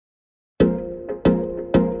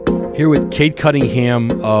Here with Cade Cunningham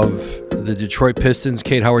of the Detroit Pistons.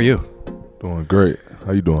 Cade, how are you? Doing great.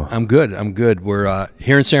 How you doing? I'm good. We're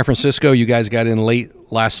here in San Francisco. You guys got in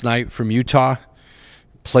late last night from Utah.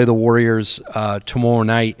 Play the Warriors tomorrow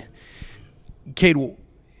night. Cade,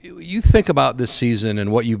 you think about this season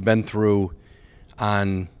and what you've been through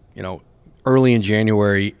on, early in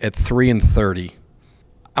January at 3-30.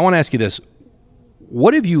 I want to ask you this.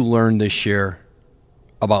 What have you learned this year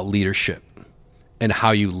about leadership and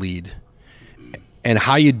how you lead and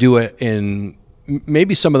how you do it in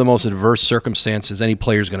maybe some of the most adverse circumstances any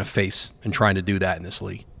player is going to face in trying to do that in this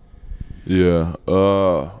league? Yeah.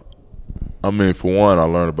 For one, I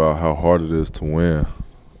learned about how hard it is to win.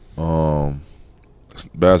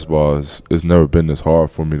 Basketball it's never been this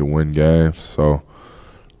hard for me to win games. So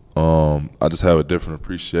I just have a different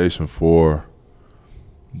appreciation for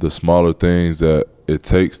the smaller things that it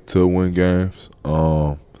takes to win games.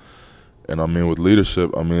 And with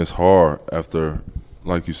leadership, it's hard after,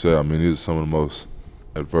 like you said, these are some of the most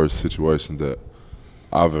adverse situations that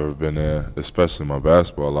I've ever been in, especially in my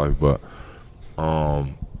basketball life. But,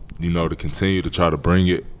 to continue to try to bring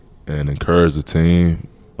it and encourage the team,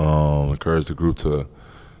 encourage the group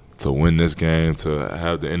to win this game, to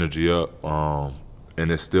have the energy up, and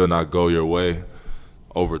it still not go your way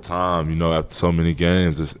over time. After so many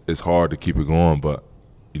games, it's hard to keep it going. But,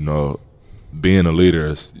 being a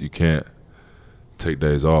leader, you can't take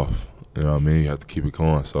days off. You have to keep it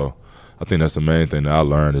going. So I think that's the main thing that I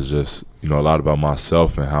learned is just, a lot about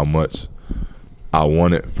myself and how much I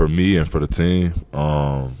want it for me and for the team,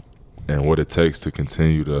 and what it takes to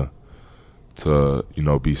continue to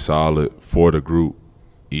be solid for the group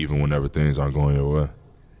even whenever things aren't going your way.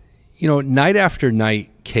 Night after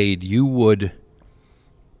night, Cade, you would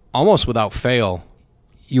almost without fail,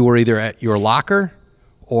 you were either at your locker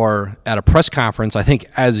or at a press conference. I think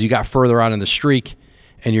as you got further on in the streak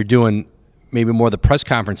and you're doing maybe more of the press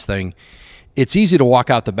conference thing, it's easy to walk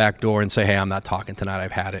out the back door and say, hey, I'm not talking tonight,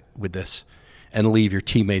 I've had it with this, and leave your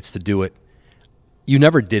teammates to do it. You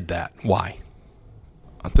never did that. Why?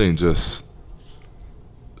 I think just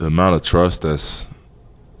the amount of trust that's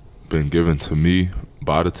been given to me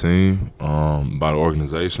by the team, by the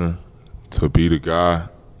organization, to be the guy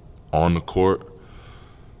on the court.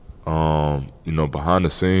 Behind the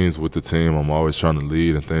scenes with the team, I'm always trying to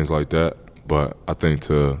lead and things like that. But I think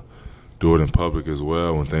to do it in public as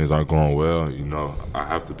well when things aren't going well, I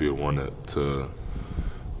have to be the one to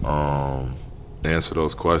answer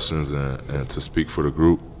those questions and to speak for the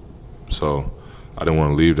group. So I didn't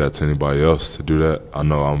want to leave that to anybody else to do that. I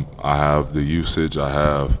know I have the usage, I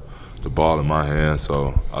have the ball in my hand,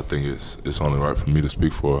 so I think it's only right for me to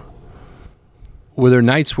speak for it. Were there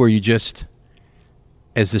nights where you just,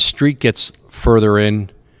 as the streak gets further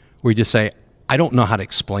in, where you just say, I don't know how to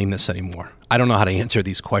explain this anymore. I don't know how to answer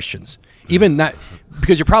these questions. Even that,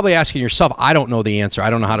 because you're probably asking yourself, I don't know the answer. I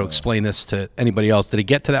don't know how to explain this to anybody else. Did it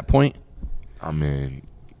get to that point?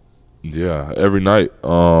 Yeah, every night.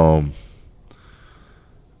 I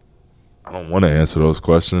don't want to answer those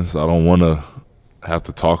questions. I don't want to have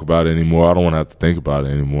to talk about it anymore. I don't want to have to think about it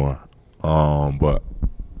anymore. But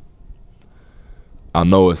I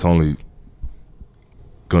know it's only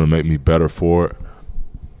going to make me better for it.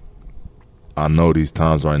 I know these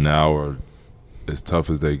times right now are as tough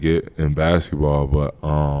as they get in basketball, but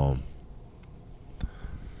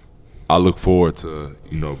I look forward to,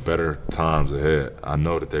 better times ahead. I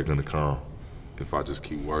know that they're going to come if I just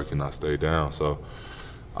keep working, I stay down. So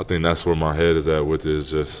I think that's where my head is at with it,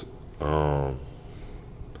 is just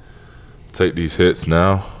take these hits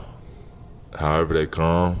now, however they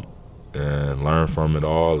come, and learn from it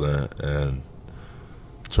all and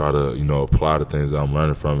try to, apply the things that I'm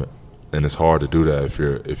learning from it. And it's hard to do that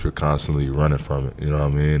if you're constantly running from it,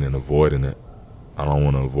 and avoiding it. I don't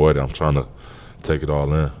want to avoid it. I'm trying to take it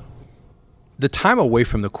all in. The time away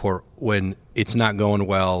from the court when it's not going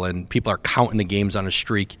well and people are counting the games on a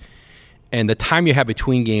streak, and the time you have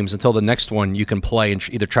between games until the next one you can play and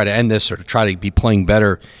either try to end this or to try to be playing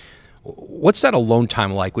better, what's that alone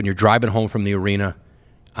time like when you're driving home from the arena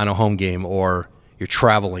on a home game or you're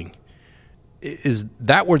traveling? Is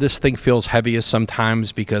that where this thing feels heaviest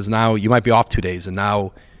sometimes, because now you might be off 2 days and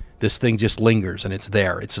now this thing just lingers and it's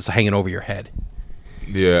there. It's just hanging over your head.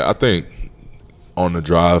 Yeah, I think on the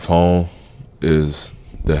drive home is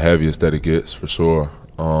the heaviest that it gets for sure.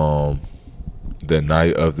 That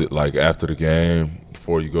night of the, after the game,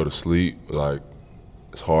 before you go to sleep,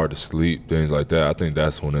 it's hard to sleep, things like that. I think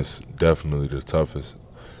that's when it's definitely the toughest.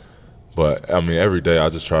 But, every day I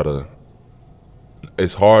just try to –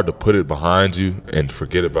 it's hard to put it behind you and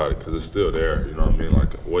forget about it because it's still there,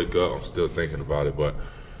 Wake up, I'm still thinking about it, but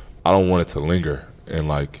I don't want it to linger. And,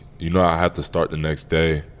 like, I have to start the next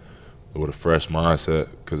day with a fresh mindset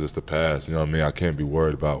because it's the past. You know what I mean? I can't be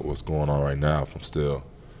worried about what's going on right now if I'm still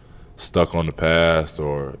stuck on the past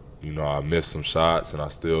or, I missed some shots and I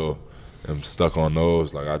still am stuck on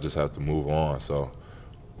those. Like, I just have to move on. So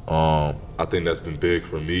I think that's been big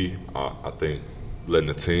for me. I think letting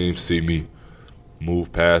the team see me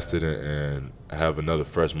move past it and have another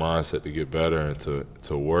fresh mindset to get better and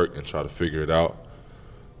to work and try to figure it out.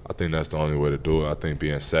 I think that's the only way to do it. I think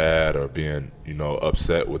being sad or being,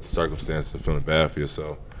 upset with the circumstances and feeling bad for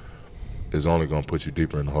yourself is only going to put you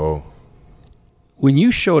deeper in the hole. When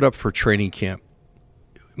you showed up for training camp,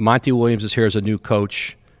 Monty Williams is here as a new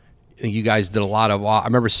coach. I think you guys did a lot of – I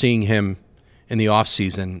remember seeing him in the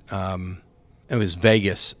offseason. It was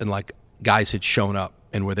Vegas, and, like, guys had shown up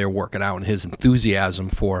and were there working out, and his enthusiasm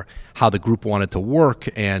for how the group wanted to work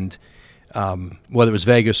and whether it was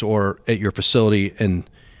Vegas or at your facility. And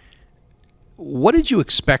what did you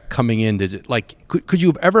expect coming in? Did it, like, could you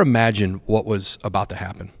have ever imagined what was about to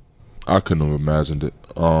happen? I couldn't have imagined it.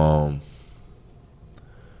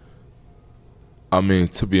 I mean,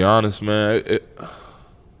 to be honest, man,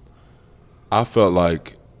 I felt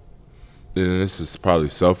like, and this is probably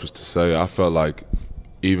selfish to say, I felt like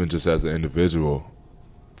even just as an individual,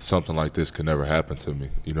 something like this could never happen to me.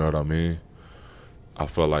 You know what I mean? I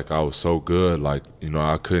felt like I was so good, like,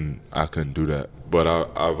 I couldn't do that. But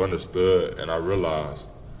I've understood and I realized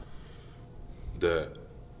that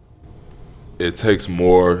it takes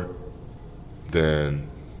more than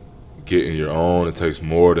getting your own. It takes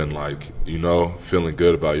more than, like, feeling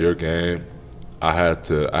good about your game. I had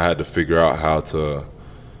to figure out how to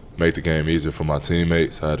make the game easier for my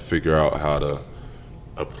teammates. I had to figure out how to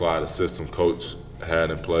apply the system coach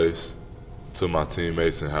had in place to my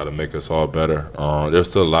teammates and how to make us all better. There's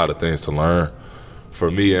still a lot of things to learn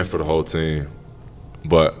for me and for the whole team.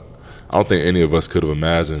 But I don't think any of us could have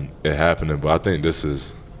imagined it happening. But I think this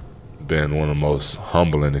has been one of the most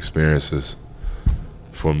humbling experiences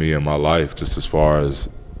for me in my life, just as far as,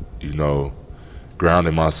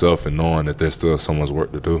 grounding myself and knowing that there's still so much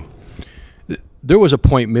work to do. There was a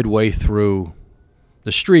point midway through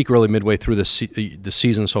the streak, really midway through the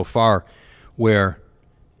season so far, where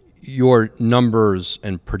your numbers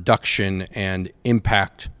and production and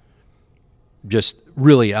impact just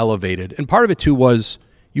really elevated. And part of it, too, was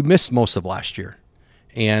you missed most of last year.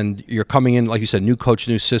 And you're coming in, like you said, new coach,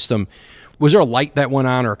 new system. Was there a light that went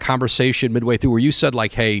on or a conversation midway through where you said,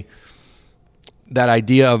 like, hey, that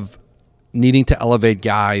idea of needing to elevate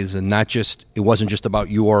guys and it wasn't just about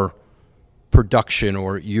your production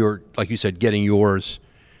or your, like you said, getting yours.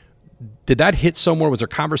 Did that hit somewhere? Was there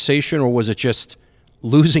conversation, or was it just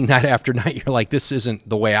losing night after night? You're like, this isn't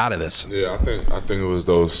the way out of this. Yeah, I think it was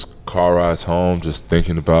those car rides home, just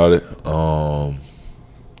thinking about it. All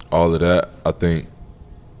of that. I think,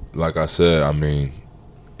 like I said, I mean,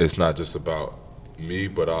 it's not just about me,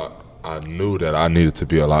 but I knew that I needed to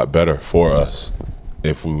be a lot better for us.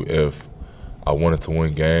 If I wanted to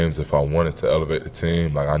win games, if I wanted to elevate the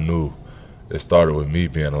team, like, I knew it started with me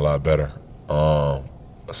being a lot better.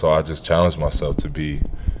 So I just challenged myself to be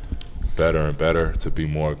better and better, to be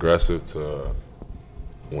more aggressive, to,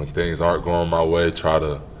 when things aren't going my way, try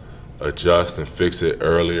to adjust and fix it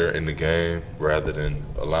earlier in the game rather than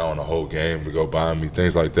allowing the whole game to go by me,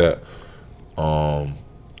 things like that.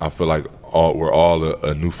 I feel like we're all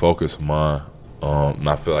a new focus of mine, and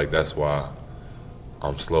I feel like that's why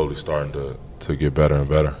I'm slowly starting to get better and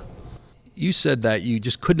better. You said that you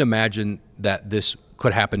just couldn't imagine that this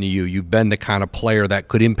could happen to you. You've been the kind of player that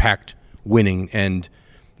could impact winning, and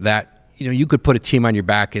that, you could put a team on your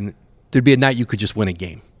back and there'd be a night you could just win a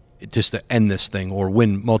game just to end this thing or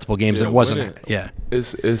win multiple games. Yeah, and it wasn't. winning, yeah.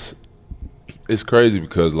 It's crazy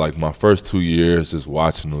because, like, my first 2 years just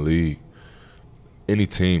watching the league, any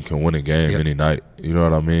team can win a game any night. You know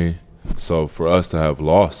what I mean? So for us to have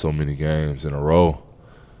lost so many games in a row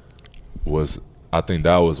I think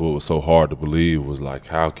that was what was so hard to believe, was like,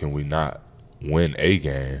 how can we not win a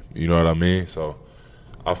game? You know what I mean? So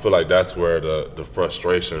I feel like that's where the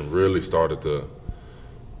frustration really started to,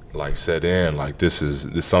 like, set in. Like, this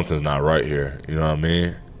something's not right here. You know what I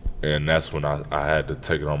mean? And that's when I had to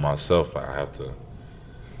take it on myself. Like, I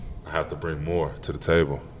have to bring more to the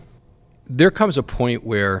table. There comes a point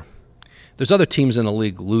where there's other teams in the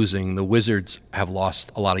league losing. The Wizards have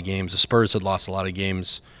lost a lot of games. The Spurs had lost a lot of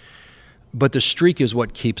games. But the streak is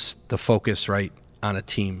what keeps the focus right on a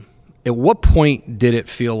team. At what point did it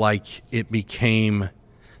feel like it became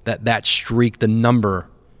that streak, the number,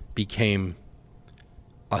 became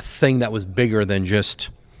a thing that was bigger than just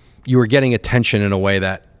you were getting attention in a way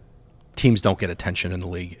that teams don't get attention in the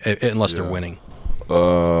league unless they're winning?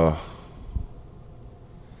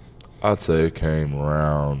 I'd say it came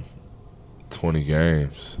around 20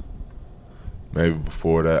 games. Maybe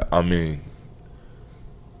before that. I mean,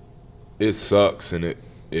 it sucks and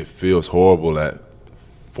it feels horrible at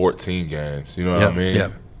 14 games. You know what I mean?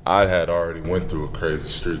 Yep. I had already went through a crazy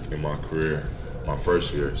streak in my career, my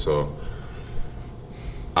first year. So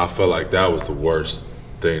I felt like that was the worst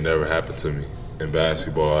thing that ever happened to me in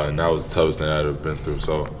basketball, and that was the toughest thing I'd ever been through.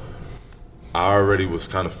 So I already was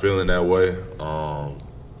kind of feeling that way.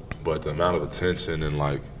 But the amount of attention and,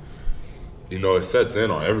 like, you know, it sets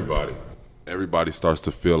in on everybody. Everybody starts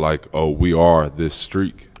to feel like, oh, we are this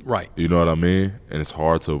streak. Right. You know what I mean? And it's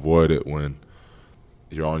hard to avoid it when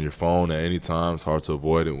you're on your phone at any time. It's hard to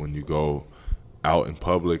avoid it when you go out in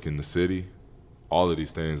public in the city. All of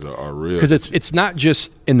these things are real. Because it's not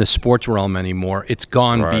just in the sports realm anymore. It's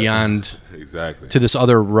gone beyond exactly to this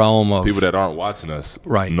other realm of people that aren't watching us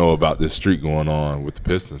know about this streak going on with the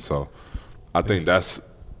Pistons. So I think that's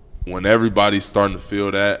when everybody's starting to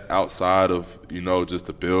feel that outside of, you know, just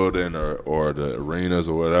the building or the arenas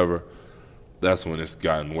or whatever, that's when it's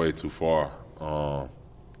gotten way too far.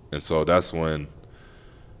 And so that's when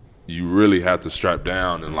you really have to strap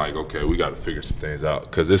down and, like, okay, we got to figure some things out.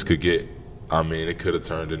 Because this could get, I mean, it could have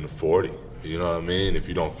turned into 40. You know what I mean? If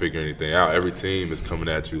you don't figure anything out, every team is coming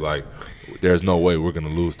at you like, there's no way we're going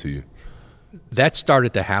to lose to you. That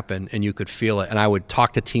started to happen, and you could feel it. And I would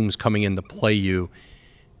talk to teams coming in to play you,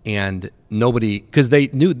 and nobody, because they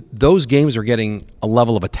knew those games were getting a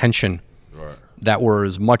level of attention that were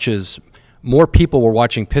as much as more people were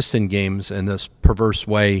watching Piston games in this perverse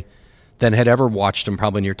way than had ever watched them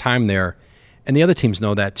probably in your time there. And the other teams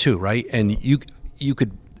know that too, right? And you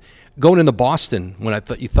could, going into Boston when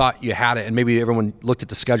you thought you had it, and maybe everyone looked at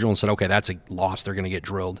the schedule and said, okay, that's a loss, they're going to get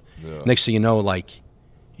drilled. Yeah. Next thing you know, like,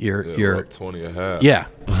 you're up 20 a half. Yeah.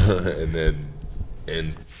 And then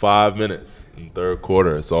in 5 minutes, in the third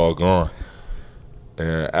quarter, it's all gone.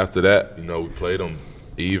 And after that, you know, we played them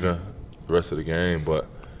even the rest of the game. But,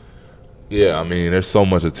 yeah, I mean, there's so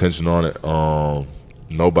much attention on it.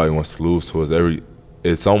 Nobody wants to lose to us.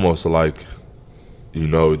 It's almost like, you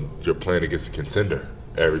know, you're playing against a contender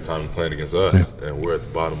every time you're playing against us. Yeah. And we're at the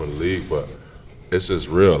bottom of the league. But it's just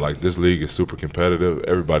real. Like, this league is super competitive.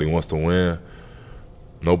 Everybody wants to win.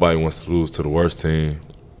 Nobody wants to lose to the worst team.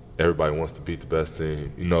 Everybody wants to beat the best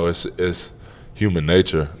team. You know, it's human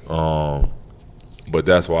nature. But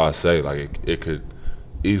that's why I say, like, it could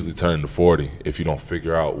easily turn into 40 if you don't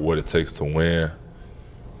figure out what it takes to win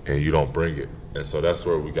and you don't bring it. And so that's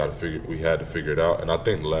where we had to figure it out. And I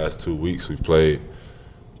think the last 2 weeks we played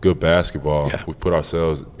good basketball. Yeah. We put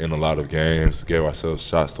ourselves in a lot of games, gave ourselves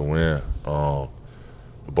shots to win. The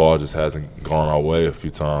ball just hasn't gone our way a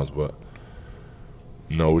few times, but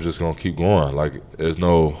no, we're just going to keep going. Like,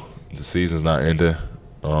 the season's not ending.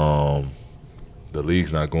 The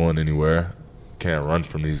league's not going anywhere. Can't run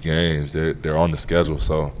from these games. They're on the schedule,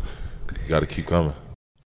 so you got to keep coming.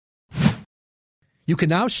 You can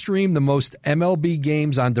now stream the most MLB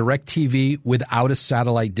games on DirecTV without a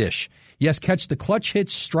satellite dish. Yes, catch the clutch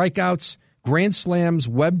hits, strikeouts, grand slams,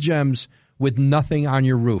 web gems with nothing on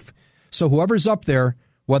your roof. So whoever's up there,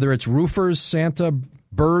 whether it's roofers, Santa,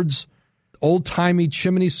 birds, old-timey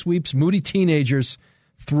chimney sweeps, moody teenagers,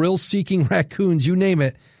 thrill-seeking raccoons, you name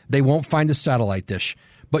it, they won't find a satellite dish.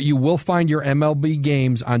 But you will find your MLB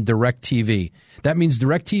games on DirecTV. That means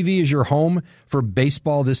DirecTV is your home for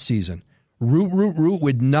baseball this season. Root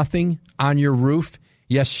with nothing on your roof.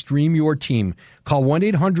 Yes, stream your team. Call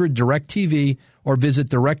 1-800-DirecTV or visit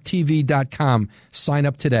directtv.com. Sign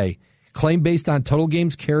up today. Claim based on total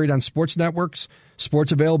games carried on sports networks.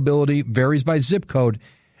 Sports availability varies by zip code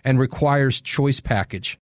and requires choice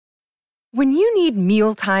package. When you need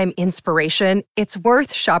mealtime inspiration, it's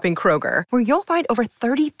worth shopping Kroger, where you'll find over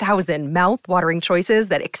 30,000 mouth-watering choices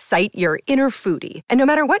that excite your inner foodie. And no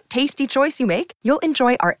matter what tasty choice you make, you'll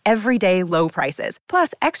enjoy our everyday low prices,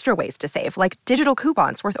 plus extra ways to save, like digital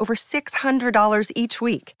coupons worth over $600 each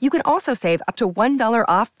week. You can also save up to $1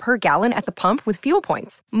 off per gallon at the pump with fuel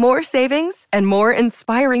points. More savings and more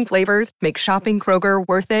inspiring flavors make shopping Kroger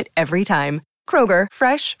worth it every time. Kroger,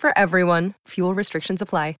 fresh for everyone. Fuel restrictions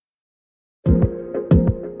apply.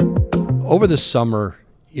 Over the summer,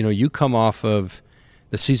 you know, you come off of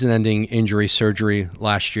the season-ending injury surgery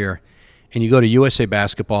last year, and you go to USA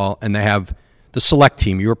Basketball, and they have the select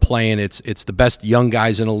team. You were playing, it's the best young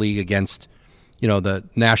guys in the league against, you know, the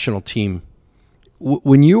national team.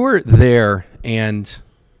 When you were there and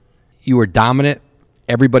you were dominant,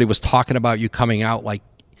 everybody was talking about you coming out. Like,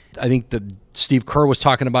 I think that Steve Kerr was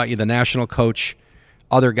talking about you, the national coach,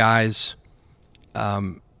 other guys.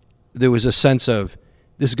 There was a sense of,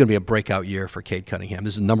 this is going to be a breakout year for Cade Cunningham.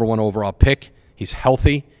 This is the number 1 overall pick. He's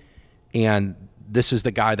healthy. and this is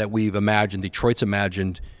the guy that we've imagined, Detroit's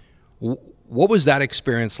imagined. What was that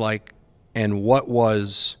experience like, and what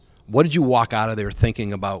did you walk out of there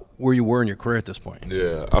thinking about where you were in your career at this point?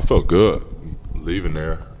 Yeah, I felt good leaving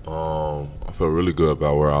there. I felt really good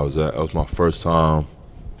about where I was at. That was my first time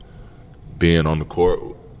being on the court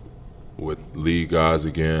with league guys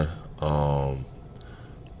again.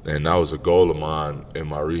 And that was a goal of mine in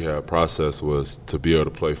my rehab process, was to be able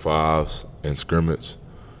to play fives and scrimmage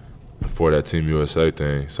for that Team USA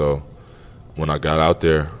thing. So when I got out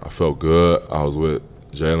there, I felt good. I was with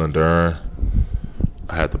Jalen Duren.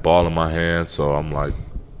 I had the ball in my hand, so I'm like,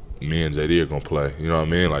 me and JD are going to play. You know what I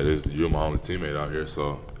mean? Like, you're my only teammate out here.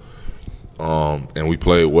 So, and we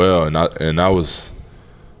played well, and that was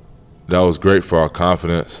great for our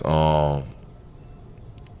confidence. And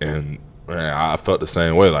man, I felt the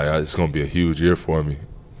same way. Like, it's going to be a huge year for me.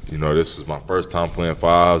 You know, this was my first time playing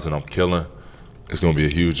fives, and I'm killing. It's going to be a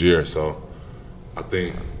huge year. So I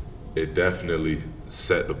think it definitely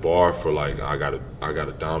set the bar for, like, I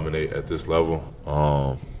gotta dominate at this level.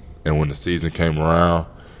 And when the season came around,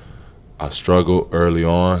 I struggled early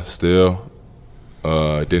on still.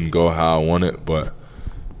 It didn't go how I wanted, but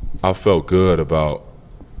I felt good about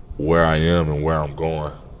where I am and where I'm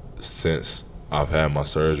going since I've had my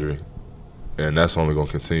surgery. And that's only going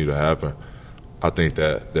to continue to happen. I think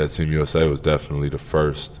that Team USA was definitely the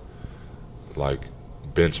first, like,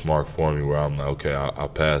 benchmark for me where I'm like, okay, I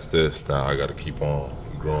passed this. Now I got to keep on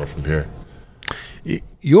growing from here.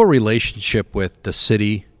 Your relationship with the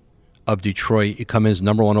city of Detroit, you come in as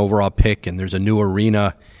number 1 overall pick, and there's a new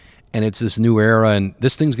arena, and it's this new era, and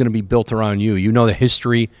this thing's going to be built around you. You know the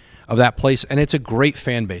history of that place, and it's a great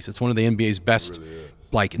fan base. It's one of the NBA's best,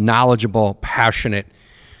 like, knowledgeable, passionate.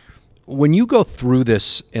 When you go through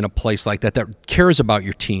this in a place like that cares about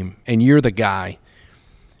your team, and you're the guy,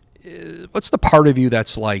 what's the part of you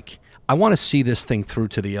that's like, I want to see this thing through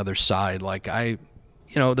to the other side? Like,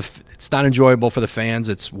 it's not enjoyable for the fans.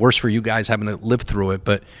 It's worse for you guys having to live through it.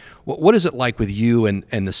 But what is it like with you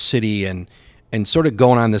and the city and sort of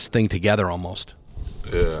going on this thing together almost?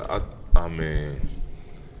 Yeah, I mean,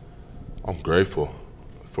 I'm grateful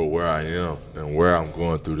for where I am and where I'm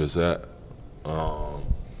going through this at.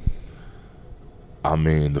 I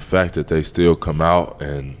mean, the fact that they still come out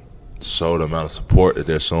and show the amount of support that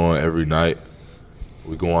they're showing every night.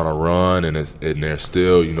 We go on a run, and they're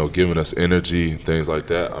still, giving us energy, things like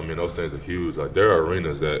that. I mean, those things are huge. Like, there are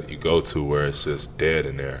arenas that you go to where it's just dead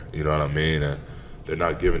in there. You know what I mean? And they're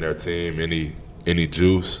not giving their team any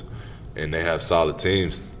juice, and they have solid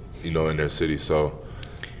teams, in their city. So,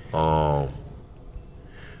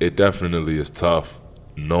 it definitely is tough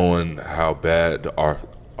knowing how bad our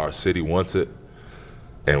city wants it,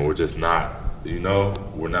 and we're just not.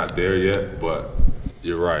 We're not there yet, but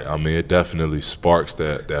you're right. I mean, it definitely sparks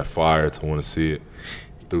that fire to want to see it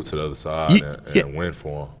through to the other side and win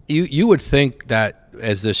for them. You would think that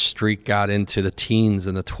as this streak got into the teens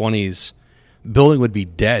and the 20s, building would be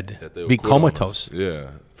dead, be comatose.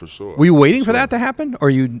 Yeah, for sure. Were you waiting for that to happen,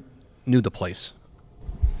 or you knew the place?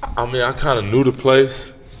 I mean, I kind of knew the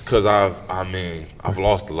place. Because I've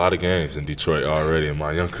lost a lot of games in Detroit already in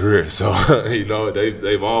my young career, so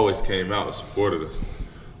they've always came out and supported us.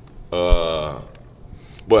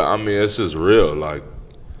 But I mean, it's just real. Like,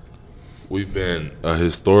 we've been a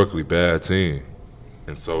historically bad team,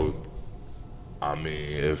 and so I mean,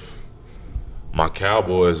 if my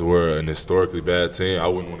Cowboys were an historically bad team, I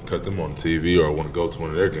wouldn't want to cut them on TV or want to go to one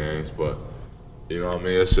of their games. But you know what I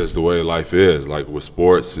mean? It's just the way life is. Like, with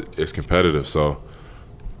sports, it's competitive, so.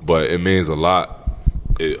 But it means a lot.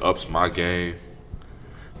 It ups my game.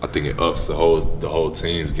 I think it ups the whole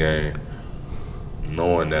team's game,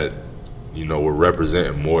 knowing that, we're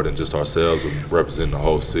representing more than just ourselves. We're representing the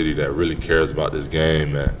whole city that really cares about this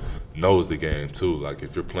game and knows the game too. Like,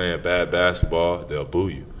 if you're playing bad basketball, they'll boo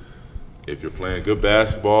you. If you're playing good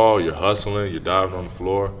basketball, you're hustling, you're diving on the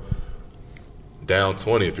floor, down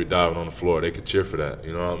 20 if you're diving on the floor, they could cheer for that.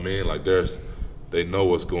 You know what I mean? Like, they know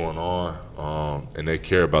what's going on, and they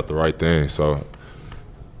care about the right thing. So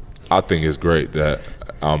I think it's great that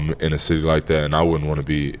I'm in a city like that, and I wouldn't want to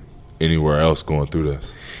be anywhere else going through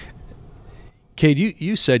this. Cade,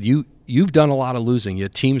 you said you've done a lot of losing. Your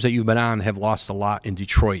teams that you've been on have lost a lot in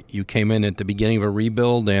Detroit. You came in at the beginning of a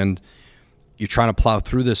rebuild, and you're trying to plow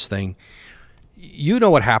through this thing. You know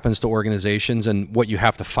what happens to organizations and what you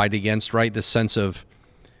have to fight against, right? This sense of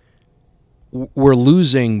we're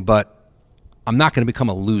losing, but I'm not going to become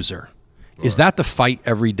a loser. Right. Is that the fight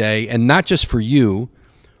every day? And not just for you,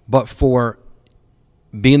 but for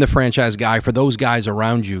being the franchise guy, for those guys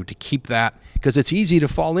around you to keep that, because it's easy to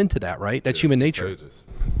fall into that, right? That's human nature. Contagious.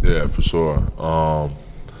 Yeah, for sure.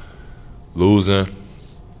 losing,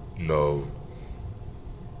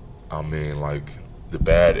 I mean, like the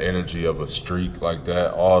bad energy of a streak like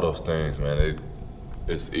that, all those things, man,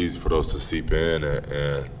 it's easy for those to seep in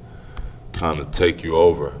and kind of take you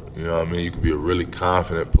over. You know what I mean? You could be a really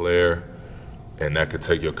confident player, and that could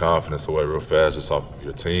take your confidence away real fast just off of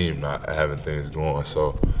your team not having things going.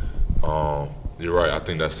 So you're right. I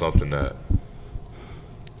think that's something that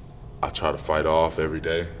I try to fight off every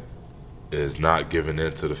day, is not giving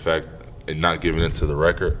into the fact and not giving into the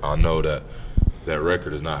record. I know that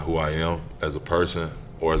record is not who I am as a person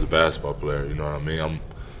or as a basketball player. You know what I mean?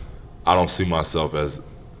 I don't see myself as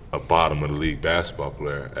a bottom of the league basketball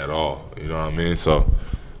player at all. You know what I mean? So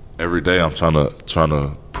every day I'm trying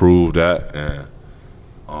to prove that and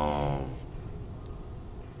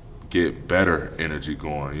get better energy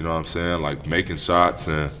going. You know what I'm saying? Like making shots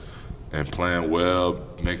and playing well,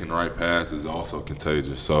 making the right passes is also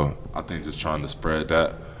contagious. So I think just trying to spread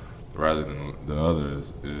that rather than the other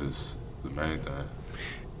is the main thing.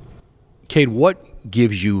 Cade, what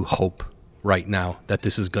gives you hope right now that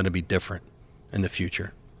this is going to be different in the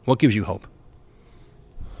future? What gives you hope?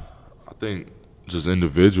 I think just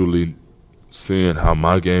individually seeing how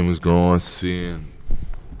my game is growing, seeing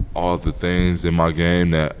all the things in my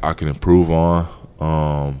game that I can improve on.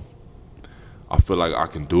 I feel like I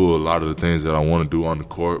can do a lot of the things that I want to do on the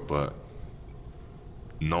court, but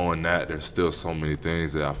knowing that there's still so many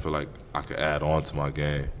things that I feel like I could add on to my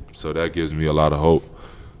game. So that gives me a lot of hope.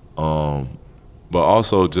 But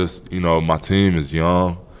also just, my team is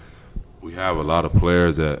young. We have a lot of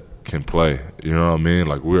players that can play. You know what I mean?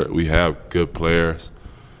 Like we have good players,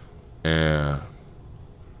 and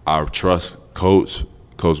I trust Coach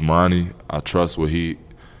Monty. I trust what the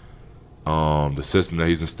system that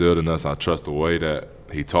he's instilled in us. I trust the way that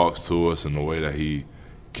he talks to us and the way that he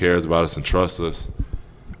cares about us and trusts us.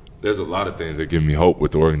 There's a lot of things that give me hope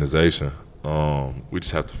with the organization. We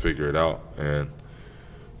just have to figure it out, and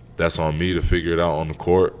that's on me to figure it out on the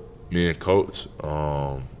court, me and Coach.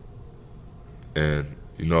 And,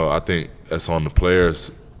 I think that's on the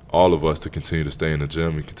players, all of us, to continue to stay in the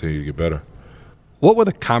gym and continue to get better. What have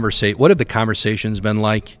the conversations been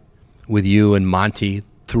like with you and Monty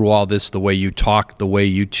through all this, the way you talk, the way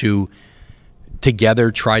you two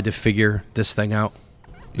together tried to figure this thing out?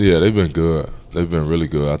 Yeah, they've been good. They've been really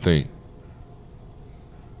good. I think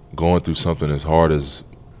going through something as hard as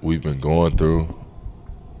we've been going through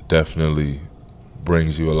definitely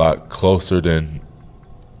brings you a lot closer than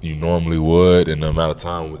you normally would in the amount of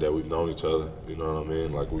time that we've known each other. You know what I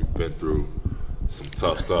mean? Like, we've been through some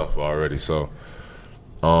tough stuff already. So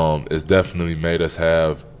it's definitely made us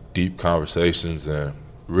have deep conversations and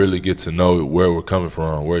really get to know where we're coming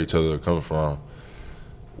from, where each other are coming from,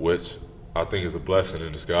 which I think is a blessing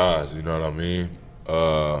in disguise. You know what I mean?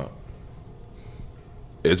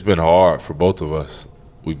 It's been hard for both of us.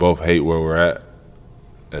 We both hate where we're at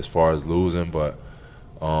as far as losing, but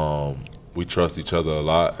we trust each other a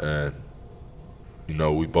lot, and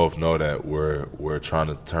we both know that we're trying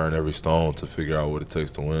to turn every stone to figure out what it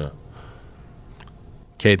takes to win.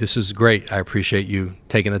 Okay, this is great. I appreciate you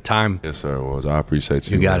taking the time. Yes, sir, it was. I appreciate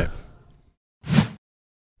you. You got it.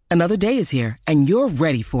 Another day is here, and you're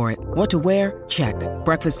ready for it. What to wear? Check.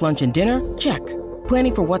 Breakfast, lunch, and dinner? Check.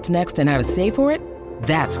 Planning for what's next and how to save for it?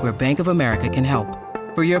 That's where Bank of America can help.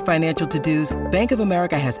 For your financial to-dos, Bank of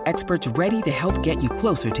America has experts ready to help get you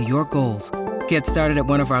closer to your goals. Get started at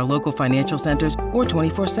one of our local financial centers or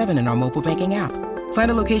 24/7 in our mobile banking app.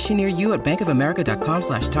 Find a location near you at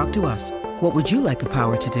bankofamerica.com/talktous. What would you like the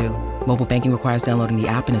power to do? Mobile banking requires downloading the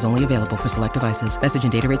app and is only available for select devices. Message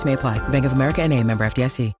and data rates may apply. Bank of America NA, member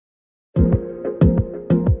FDIC.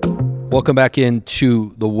 Welcome back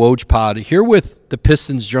into the Woj Pod. Here with the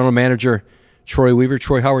Pistons general manager, Troy Weaver.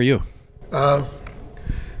 Troy, how are you?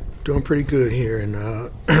 Doing pretty good here in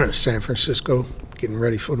San Francisco. Getting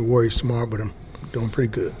ready for the Warriors tomorrow, but I'm doing pretty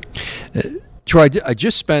good. Troy,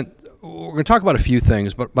 we're going to talk about a few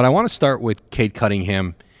things, but I want to start with Cade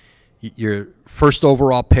Cunningham, your first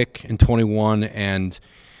overall pick in 21, and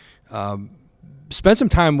spend some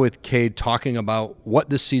time with Cade talking about what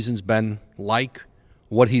this season's been like,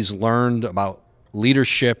 what he's learned about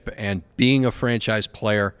leadership and being a franchise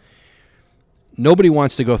player. Nobody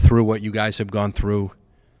wants to go through what you guys have gone through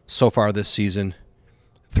so far this season,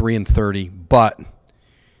 3-30, but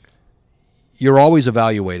you're always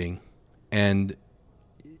evaluating, and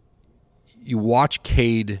you watch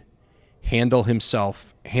Cade handle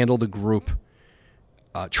himself, handle the group,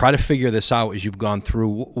 try to figure this out as you've gone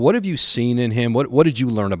through. What have you seen in him? What did you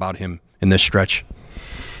learn about him in this stretch?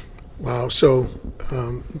 Wow. So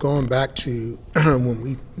going back to when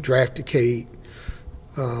we drafted Cade,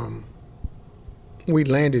 we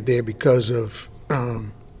landed there because of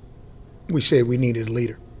we said we needed a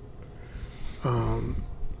leader. A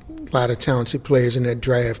lot of talented players in that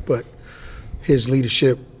draft, but his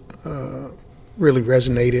leadership really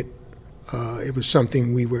resonated. It was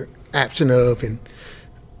something we were absent of, and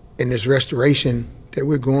in this restoration that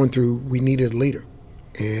we're going through, we needed a leader.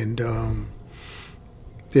 And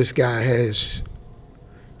this guy has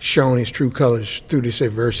shown his true colors through this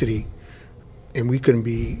adversity, and we couldn't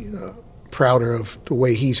be prouder of the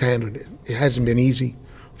way he's handled it. It hasn't been easy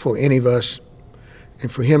for any of us, and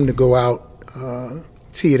for him to go out,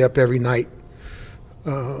 tee it up every night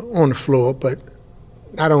on the floor, but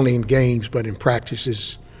not only in games, but in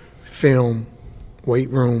practices, film, weight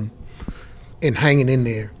room, and hanging in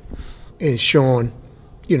there and showing,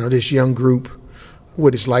 this young group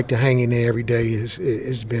what it's like to hang in there every day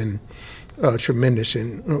has been tremendous.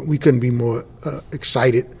 And we couldn't be more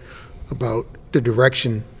excited about the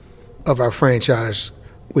direction of our franchise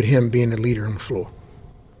with him being the leader on the floor.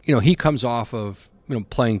 He comes off of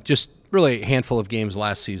playing just really a handful of games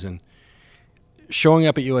last season, showing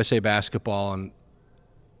up at USA Basketball, and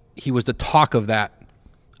he was the talk of that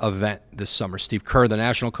event this summer. Steve Kerr, the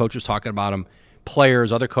national coach, was talking about him,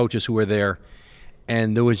 players, other coaches who were there,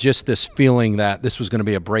 and there was just this feeling that this was going to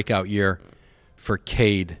be a breakout year for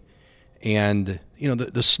Cade. And,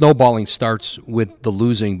 the snowballing starts with the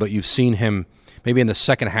losing, but you've seen him maybe in the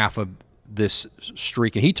second half of this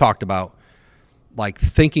streak, and he talked about,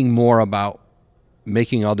 thinking more about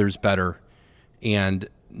making others better, and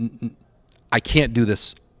I can't do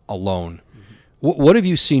this alone. Mm-hmm. What have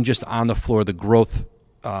you seen just on the floor, the growth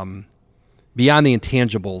beyond the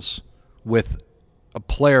intangibles with a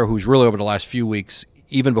player who's really over the last few weeks,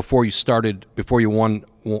 even before you won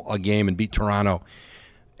a game and beat Toronto,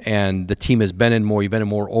 and the team has been in more, you've been in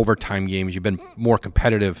more overtime games, you've been more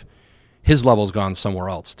competitive, his level's gone somewhere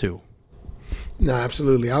else too. No,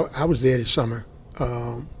 absolutely. I was there this summer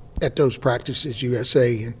at those practices,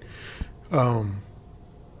 USA, and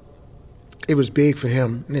it was big for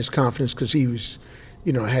him and his confidence because he was,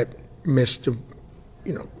 had missed the,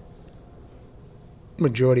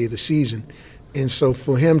 majority of the season. And so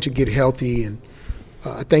for him to get healthy, and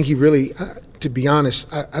I think he really, to be honest,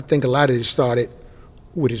 I think a lot of it started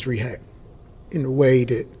with his rehab in the way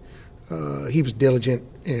that he was diligent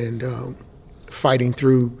and fighting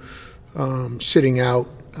through sitting out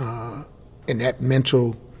and that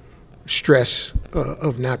mental stress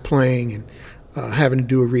of not playing and having to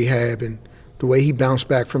do a rehab, and the way he bounced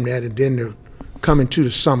back from that, and then to come into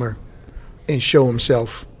the summer and show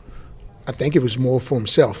himself. I think it was more for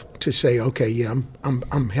himself to say, okay, yeah,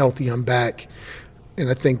 I'm healthy, I'm back, and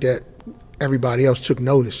I think that everybody else took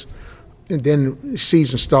notice. And then the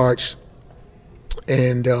season starts,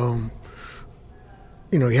 and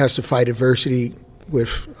he has to fight adversity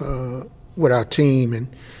with our team.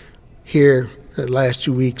 And here, the last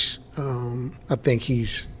 2 weeks, I think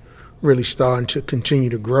he's really starting to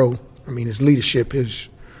continue to grow. I mean, his leadership has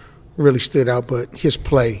really stood out, but his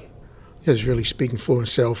play is really speaking for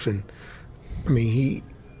himself. And I mean, he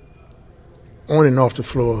on and off the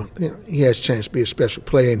floor, he has a chance to be a special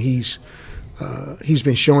player, and he's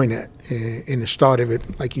been showing that. And the start of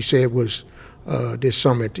it, like you said, was this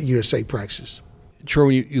summer at the USA practice. Troy,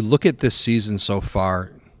 when you look at this season so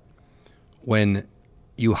far, when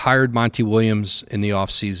you hired Monty Williams in the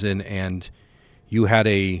offseason and you had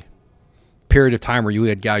a period of time where you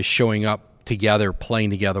had guys showing up together, playing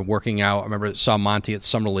together, working out. I remember I saw Monty at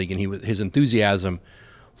Summer League, and his enthusiasm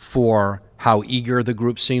for how eager the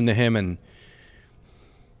group seemed to him. And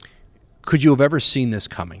could you have ever seen this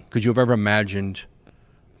coming? Could you have ever imagined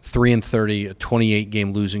 3-30, a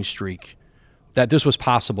 28-game losing streak, that this was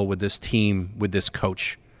possible with this team, with this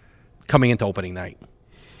coach, coming into opening night?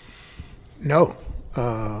 No.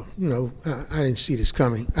 I didn't see this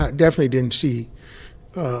coming. I definitely didn't see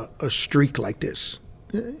a streak like this.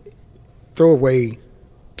 Throw away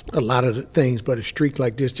a lot of the things, but a streak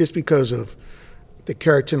like this, just because of the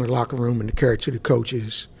character in the locker room and the character of the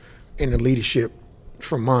coaches and the leadership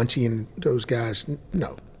from Monty and those guys,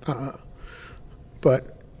 no.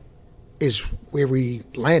 But it's where we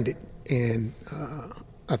landed, and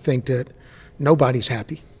I think that nobody's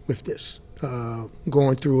happy with this.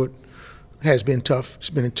 Going through it has been tough. It's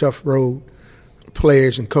been a tough road.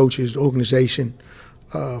 Players and coaches, organization,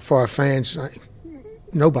 for our fans,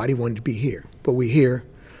 nobody wanted to be here, but we're here,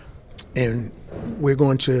 and we're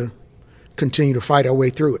going to continue to fight our way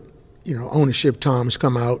through it. Ownership, Tom, has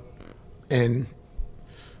come out and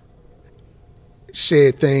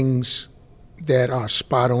said things that are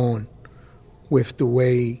spot on with the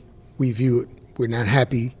way we view it. We're not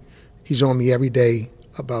happy. He's on me every day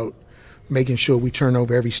about making sure we turn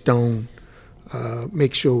over every stone,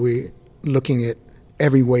 make sure we're looking at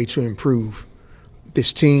every way to improve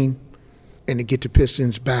this team and to get the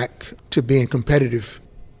Pistons back to being competitive.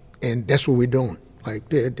 And that's what we're doing. Like,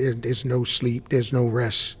 there's no sleep, there's no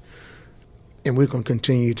rest. And we're going to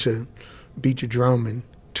continue to beat the drum and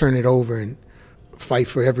turn it over and fight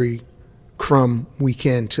for every crumb we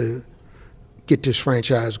can to get this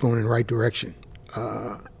franchise going in the right direction.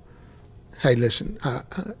 Hey, listen, I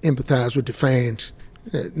empathize with the fans.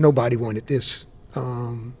 Nobody wanted this.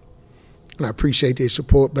 And I appreciate their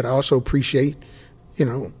support, but I also appreciate,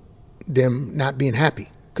 them not being happy,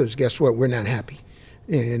 because guess what? We're not happy.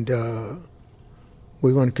 And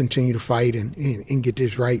we're going to continue to fight and get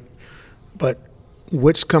this right. But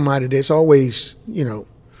what's come out of this, always,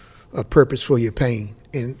 a purpose for your pain.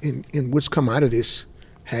 And what's come out of this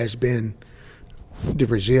has been the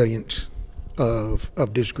resilience of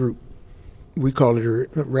this group. We call it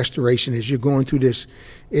a restoration. As you're going through this,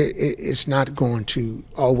 it's not going to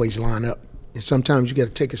always line up. And sometimes you got to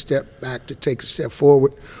take a step back to take a step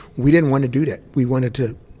forward. We didn't want to do that. We wanted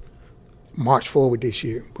to march forward this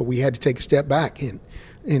year, but we had to take a step back and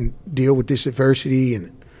deal with this adversity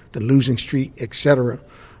and the losing streak, et cetera.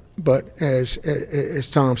 But as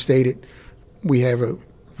Tom stated, we have a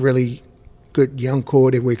really good young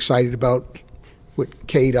core that we're excited about, with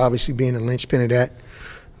Cade obviously being a linchpin of that.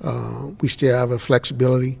 We still have a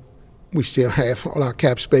flexibility. We still have all our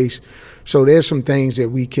cap space. So there's some things that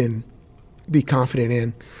we can be confident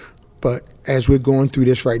in. But as we're going through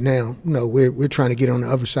this right now, we're trying to get on the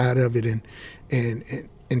other side of it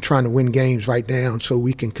and trying to win games right now so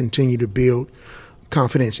we can continue to build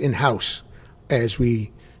confidence in-house as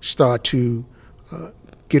we start to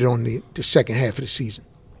get on the second half of the season.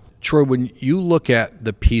 Troy, when you look at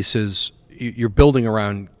the pieces you're building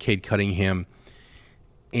around Cade Cunningham,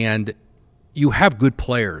 and you have good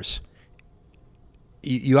players,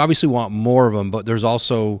 you obviously want more of them, but there's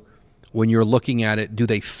also, when you're looking at it, do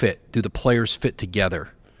they fit? Do the players fit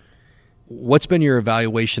together? What's been your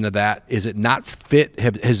evaluation of that? Is it not fit?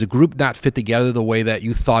 Has the group not fit together the way that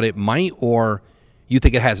you thought it might, or you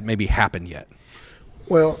think it hasn't maybe happened yet?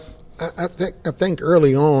 Well, I think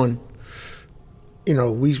early on,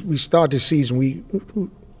 we started the season,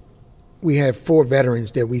 we had 4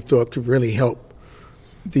 veterans that we thought could really help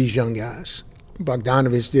these young guys.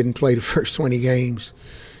 Bogdanovich didn't play the first 20 games.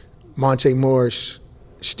 Monte Morris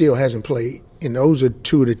still hasn't played. And those are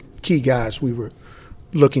 2 of the key guys we were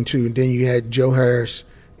looking to. And then you had Joe Harris,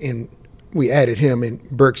 and we added him, and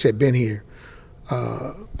Burks had been here.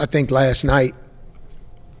 I think last night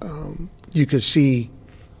you could see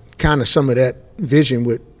kind of some of that vision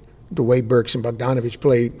with the way Burks and Bogdanovich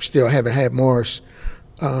played. Still haven't had Morris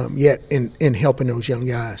yet in helping those young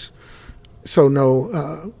guys. So,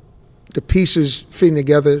 the pieces fitting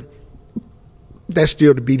together, that's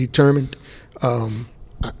still to be determined.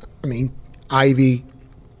 Ivy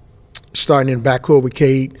starting in backcourt with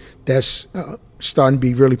Cade, that's starting to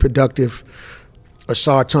be really productive.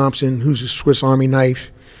 Asar Thompson, who's a Swiss Army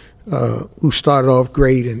knife, who started off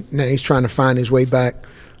great and now he's trying to find his way back.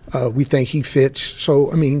 We think he fits. So,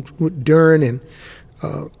 with Duren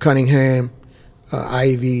and Cunningham,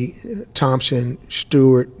 Ivy, Thompson,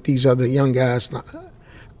 Stewart, these other young guys,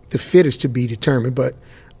 the fit is to be determined. But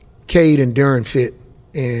Cade and Duren fit,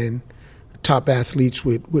 and top athletes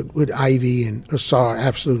with Ivy and Asar,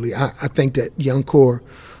 absolutely. I think that young core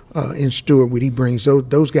in Stewart, what he brings,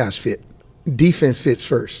 those guys fit. Defense fits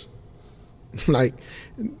first. Like,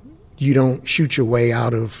 you don't shoot your way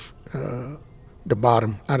out of the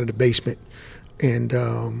bottom, out of the basement. And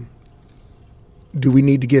do we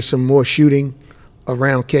need to get some more shooting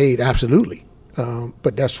around Cade? Absolutely.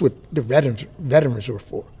 But that's what the veterans are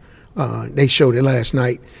for. They showed it last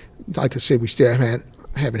night. Like I said, we still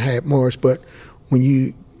haven't had Morris, but when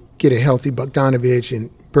you get a healthy Bogdanovich and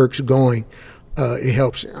Burks going, it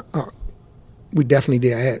helps. We definitely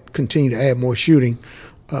did continue to add more shooting,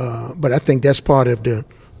 but I think that's part of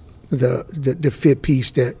the fit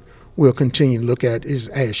piece that we'll continue to look at is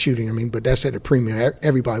add shooting. But that's at a premium.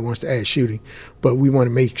 Everybody wants to add shooting, but we want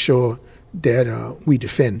to make sure that we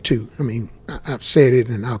defend too. I've said it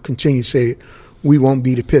and I'll continue to say it. We won't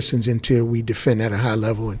be the Pistons until we defend at a high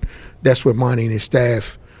level, and that's what Monty and his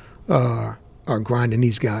staff are grinding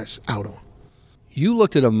these guys out on. You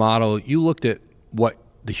looked at a model. You looked at what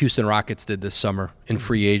the Houston Rockets did this summer in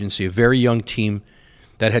free agency, a very young team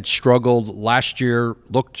that had struggled last year,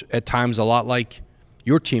 looked at times a lot like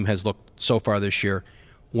your team has looked so far this year,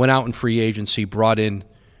 went out in free agency, brought in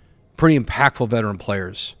pretty impactful veteran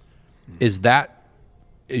players. Is that,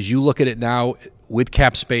 as you look at it now with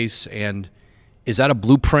cap space, and is that a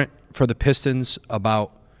blueprint for the Pistons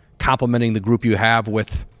about complementing the group you have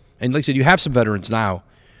with And like I said, you have some veterans now,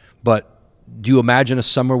 but do you imagine a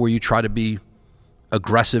summer where you try to be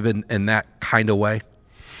aggressive in that kind of way?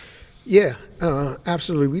 Yeah,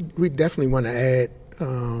 absolutely. We definitely want to add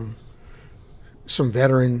some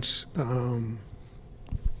veterans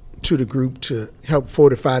to the group to help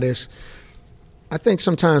fortify this. I think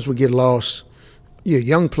sometimes we get lost.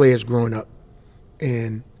 Young players growing up,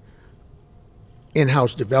 and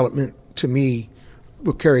in-house development, to me,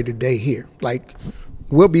 will carry the day here. Like,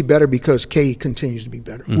 we'll be better because Cade continues to be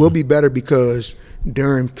better. Mm-hmm. We'll be better because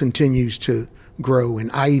Durham continues to grow,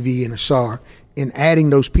 and Ivy and Asar, and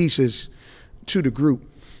adding those pieces to the group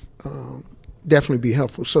definitely be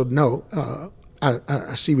helpful. So, no,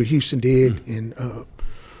 I see what Houston did, and,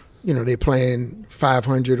 they're playing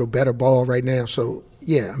 500 or better ball right now. So,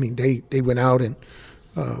 yeah, I mean, they went out and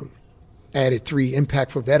added 3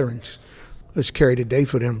 impactful veterans. Let's carry the day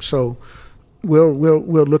for them. So we'll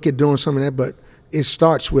look at doing some of that, but it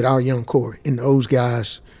starts with our young core. And those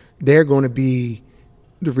guys, they're going to be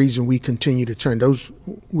the reason we continue to turn. Those,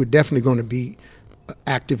 we're definitely going to be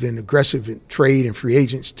active and aggressive in trade and free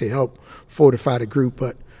agents to help fortify the group.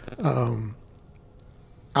 But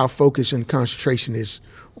our focus and concentration is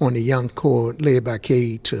on the young core led by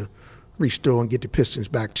Cade to restore and get the Pistons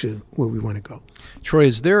back to where we want to go. Troy,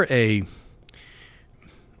 is there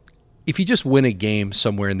if you just win a game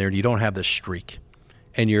somewhere in there and you don't have the streak,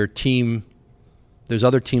 and your team, there's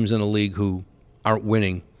other teams in the league who aren't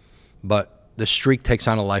winning, but the streak takes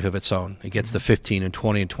on a life of its own. It gets to 15 and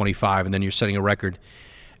 20 and 25, and then you're setting a record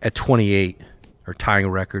at 28 or tying a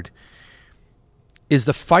record. Is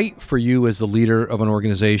the fight for you as the leader of an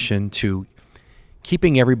organization to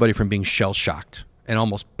keeping everybody from being shell-shocked and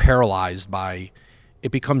almost paralyzed by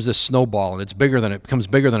it becomes this snowball, and it becomes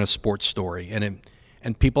bigger than a sports story,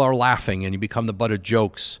 and people are laughing, and you become the butt of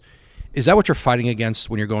jokes. Is that what you're fighting against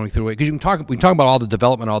when you're going through it? Because we can talk about all the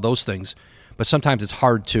development, all those things, but sometimes it's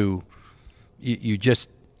hard to. You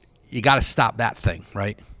got to stop that thing,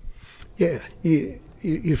 right? Yeah,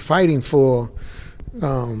 you're fighting for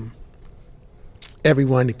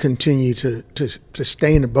everyone to continue to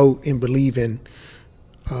stay in the boat and believe in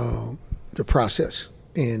the process,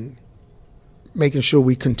 and making sure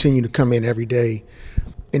we continue to come in every day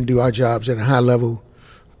and do our jobs at a high level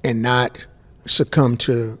and not succumb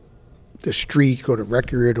to the streak or the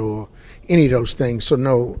record or any of those things. So,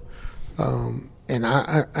 no, and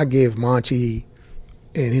I give Monty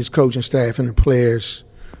and his coaching staff and the players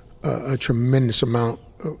a tremendous amount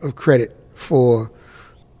of credit for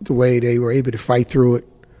the way they were able to fight through it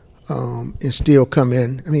and still come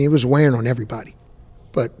in. I mean, it was wearing on everybody,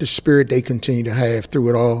 but the spirit they continue to have through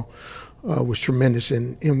it all was tremendous.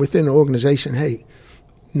 And within the organization, hey,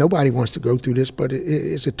 nobody wants to go through this, but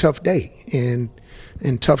it's a tough day and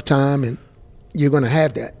tough time, and you're going to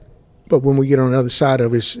have that. But when we get on the other side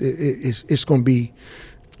of it, it's going to be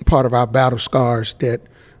part of our battle scars that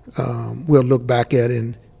we'll look back at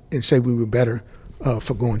and say we were better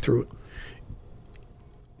for going through it.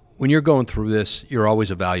 When you're going through this, you're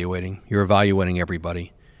always evaluating. You're evaluating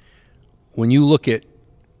everybody. When you look at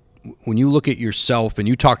yourself and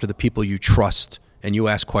you talk to the people you trust and you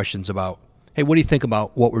ask questions about, hey, what do you think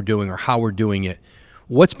about what we're doing or how we're doing it?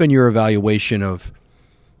 What's been your evaluation of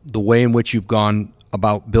the way in which you've gone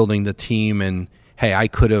about building the team, and, hey, I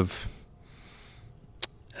could have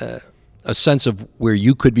a sense of where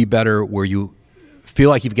you could be better, where you feel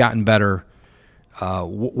like you've gotten better?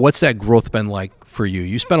 What's that growth been like for you?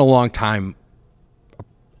 You spent a long time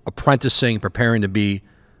apprenticing, preparing to be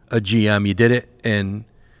a GM. You did it in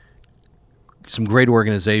some great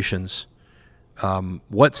organizations.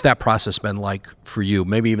 What's that process been like for you?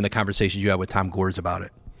 Maybe even the conversations you had with Tom Gores about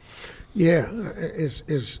it. Yeah,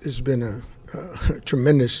 it's been a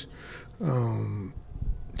tremendous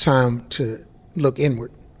time to look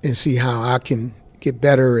inward and see how I can get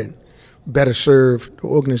better and better serve the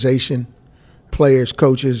organization, players,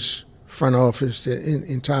 coaches, front office, the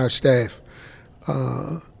entire staff.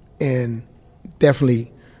 And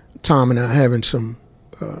definitely Tom and I having some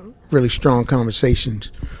really strong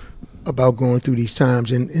conversations about going through these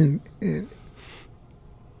times. And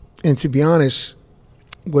to be honest,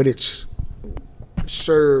 what it's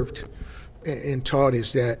served and taught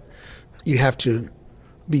is that you have to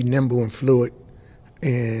be nimble and fluid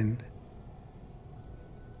and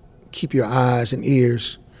keep your eyes and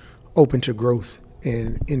ears open to growth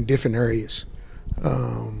in different areas.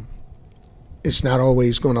 It's not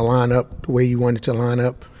always going to line up the way you want it to line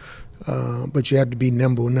up, but you have to be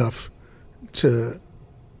nimble enough to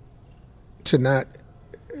not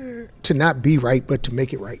be right, but to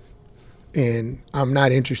make it right. And I'm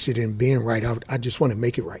not interested in being right. I just want to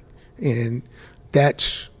make it right. And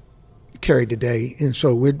that's carried the day, and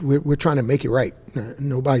so we're trying to make it right.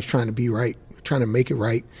 Nobody's trying to be right. We're trying to make it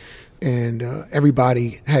right, and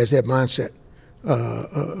everybody has that mindset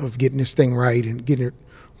of getting this thing right and getting it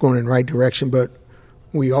going in the right direction. But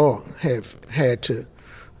we all have had to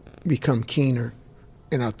become keener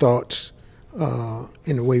in our thoughts,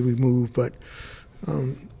 in the way we move. But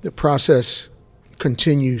the process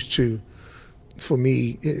continues to, for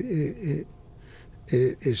me, it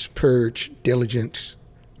is purge diligence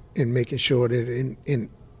in making sure that in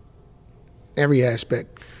every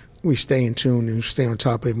aspect we stay in tune and stay on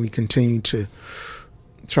top of it, and we continue to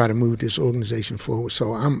try to move this organization forward.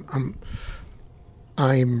 So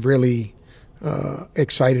I'm really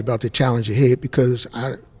excited about the challenge ahead, because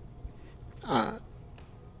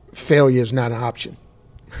failure is not an option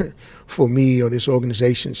for me or this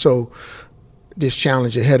organization. So this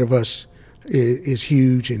challenge ahead of us is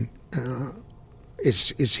huge, and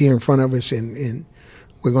it's here in front of us, and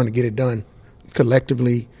we're going to get it done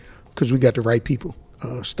collectively, because we got the right people,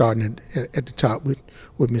 starting at the top with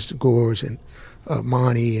Mr. Gores and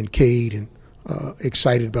Monty and Cade, and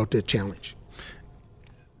excited about that challenge.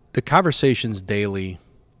 The conversations daily,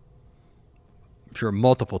 I'm sure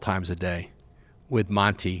multiple times a day, with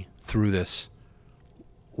Monty through this,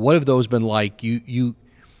 what have those been like? You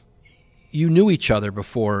knew each other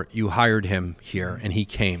before you hired him here and he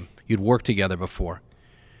came. You'd worked together before.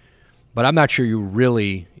 But I'm not sure you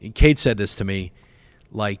really, Cade said this to me,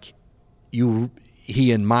 like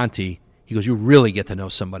he and Monty, he goes, you really get to know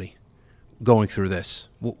somebody going through this.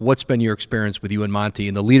 What's been your experience with you and Monty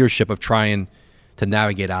and the leadership of trying to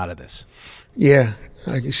navigate out of this? Yeah,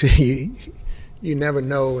 like you say, you never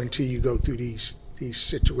know until you go through these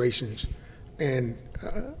situations. And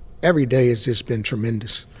every day has just been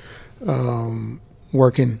tremendous.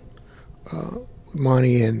 Working with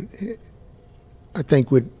Monty, and I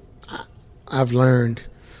think what I've learned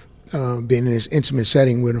being in this intimate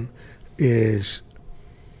setting with him is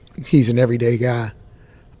he's an everyday guy.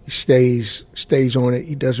 He stays on it.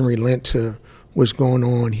 He doesn't relent to what's going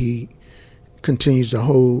on. He continues to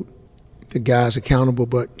hold the guys accountable,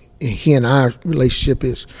 but he and our relationship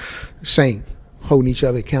is the same, holding each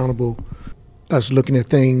other accountable, us looking at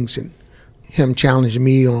things, and him challenging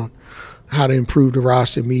me on how to improve the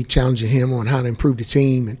roster, me challenging him on how to improve the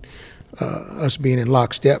team, and us being in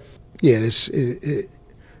lockstep. Yeah,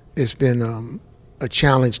 it's been a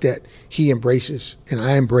challenge that he embraces and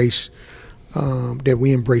I embrace, that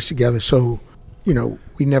we embrace together. So,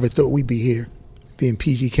 we never thought we'd be here, being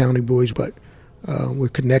PG County boys, but we're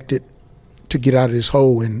connected to get out of this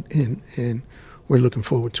hole, and we're looking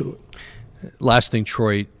forward to it. Last thing,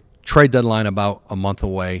 Troy, trade deadline about a month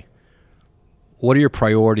away. What are your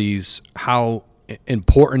priorities? How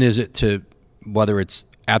important is it to, whether it's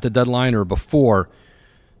at the deadline or before,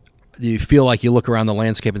 do you feel like you look around the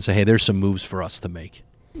landscape and say, hey, there's some moves for us to make?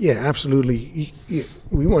 Yeah, absolutely.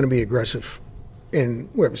 We want to be aggressive. And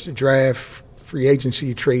whether it's the draft, free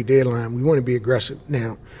agency, trade deadline, we want to be aggressive.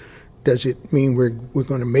 Now, does it mean we're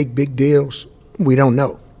going to make big deals? We don't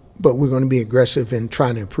know. But we're going to be aggressive in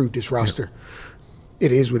trying to improve this roster. Yeah.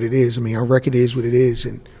 It is what it is. I mean, our record is what it is,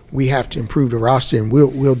 and we have to improve the roster, and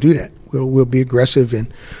we'll do that. We'll be aggressive,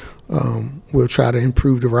 and we'll try to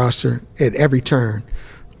improve the roster at every turn.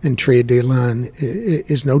 And trade deadline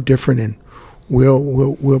is no different, and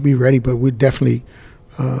we'll be ready. But we're definitely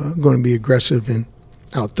going to be aggressive in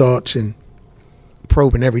our thoughts and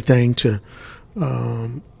probing everything to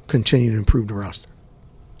continue to improve the roster.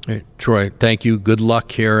 Hey, Troy, thank you. Good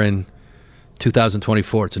luck here in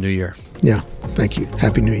 2024. It's a new year. Yeah, thank you.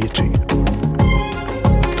 Happy New Year to you.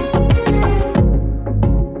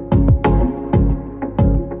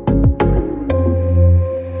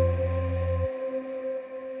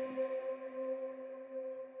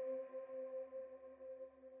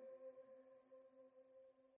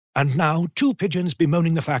 And now, two pigeons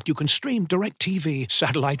bemoaning the fact you can stream DirecTV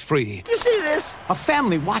satellite-free. You see this? A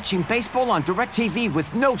family watching baseball on DirecTV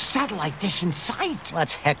with no satellite dish in sight.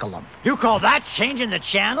 Let's heckle them. You call that changing the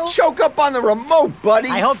channel? Choke up on the remote, buddy.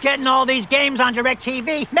 I hope getting all these games on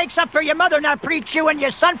DirecTV makes up for your mother not pre-chewing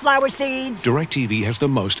your sunflower seeds. DirecTV has the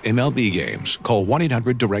most MLB games. Call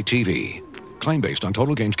 1-800-DirecTV. Claim based on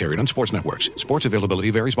total games carried on sports networks. Sports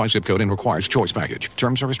availability varies by zip code and requires choice package.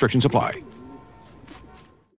 Terms and restrictions apply.